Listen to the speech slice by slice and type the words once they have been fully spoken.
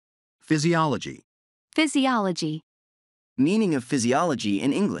Physiology. Physiology. Meaning of physiology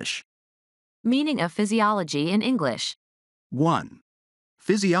in English. Meaning of physiology in English. 1.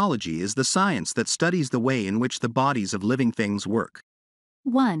 Physiology is the science that studies the way in which the bodies of living things work.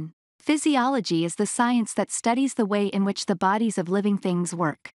 1. Physiology is the science that studies the way in which the bodies of living things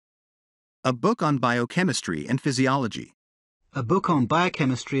work. A book on biochemistry and physiology. A book on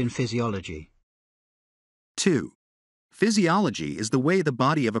biochemistry and physiology. 2. Physiology is the way the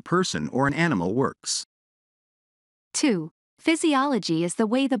body of a person or an animal works. 2. Physiology is the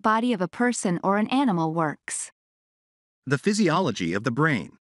way the body of a person or an animal works. The physiology of the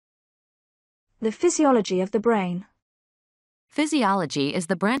brain. The physiology of the brain. Physiology is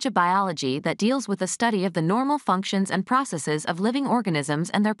the branch of biology that deals with the study of the normal functions and processes of living organisms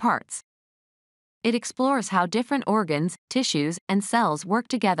and their parts. It explores how different organs, tissues, and cells work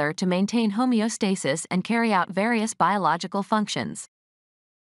together to maintain homeostasis and carry out various biological functions.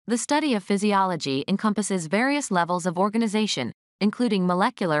 The study of physiology encompasses various levels of organization, including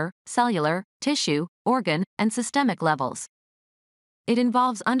molecular, cellular, tissue, organ, and systemic levels. It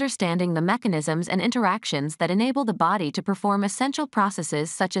involves understanding the mechanisms and interactions that enable the body to perform essential processes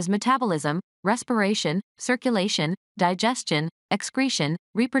such as metabolism, respiration, circulation, digestion, excretion,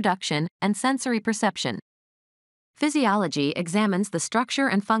 reproduction, and sensory perception. Physiology examines the structure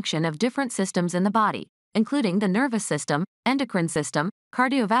and function of different systems in the body, including the nervous system, endocrine system,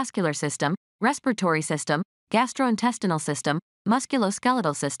 cardiovascular system, respiratory system, gastrointestinal system,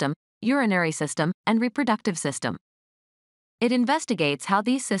 musculoskeletal system, urinary system, and reproductive system. It investigates how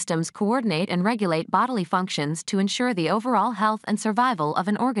these systems coordinate and regulate bodily functions to ensure the overall health and survival of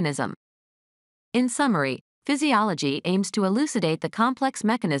an organism. In summary, physiology aims to elucidate the complex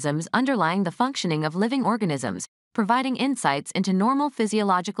mechanisms underlying the functioning of living organisms, providing insights into normal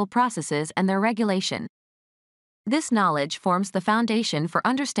physiological processes and their regulation. This knowledge forms the foundation for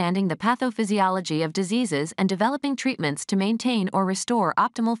understanding the pathophysiology of diseases and developing treatments to maintain or restore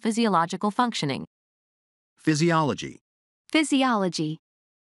optimal physiological functioning. Physiology. Physiology.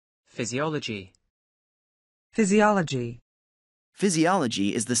 Physiology. Physiology.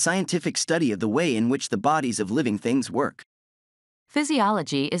 Physiology is the scientific study of the way in which the bodies of living things work.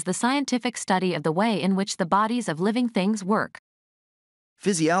 Physiology is the scientific study of the way in which the bodies of living things work.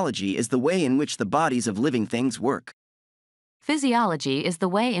 Physiology is the way in which the bodies of living things work. Physiology is the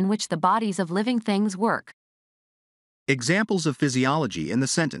way in which the bodies of living things work. Examples of physiology in the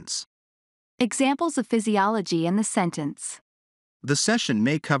sentence. Examples of physiology in the sentence. The session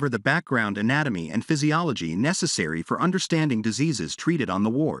may cover the background anatomy and physiology necessary for understanding diseases treated on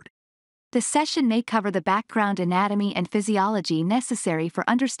the ward. The session may cover the background anatomy and physiology necessary for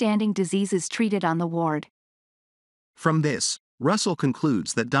understanding diseases treated on the ward. From this, Russell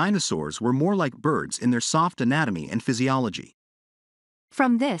concludes that dinosaurs were more like birds in their soft anatomy and physiology.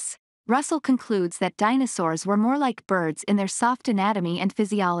 From this, Russell concludes that dinosaurs were more like birds in their soft anatomy and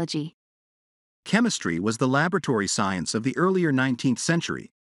physiology. Chemistry was the laboratory science of the earlier 19th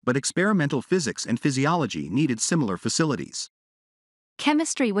century, but experimental physics and physiology needed similar facilities.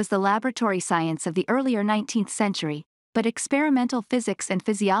 Chemistry was the laboratory science of the earlier 19th century, but experimental physics and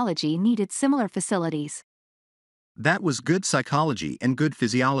physiology needed similar facilities. That was good psychology and good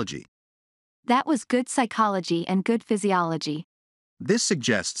physiology. That was good psychology and good physiology. This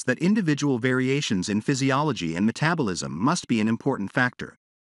suggests that individual variations in physiology and metabolism must be an important factor.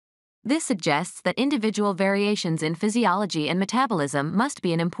 This suggests that individual variations in physiology and metabolism must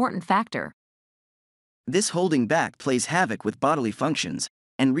be an important factor. This holding back plays havoc with bodily functions,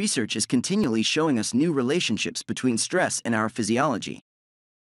 and research is continually showing us new relationships between stress and our physiology.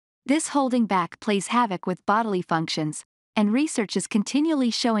 This holding back plays havoc with bodily functions, and research is continually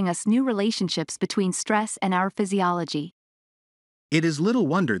showing us new relationships between stress and our physiology. It is little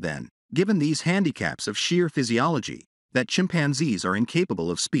wonder then, given these handicaps of sheer physiology, that chimpanzees are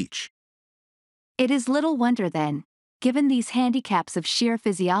incapable of speech. It is little wonder then, given these handicaps of sheer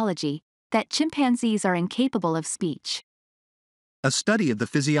physiology, that chimpanzees are incapable of speech. A study of the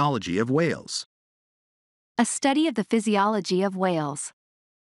physiology of whales. A study of the physiology of whales.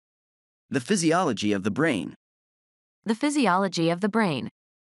 The physiology of the brain. The physiology of the brain.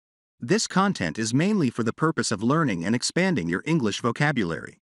 This content is mainly for the purpose of learning and expanding your English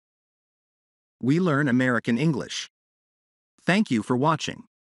vocabulary. We learn American English. Thank you for watching.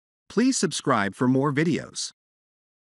 Please subscribe for more videos.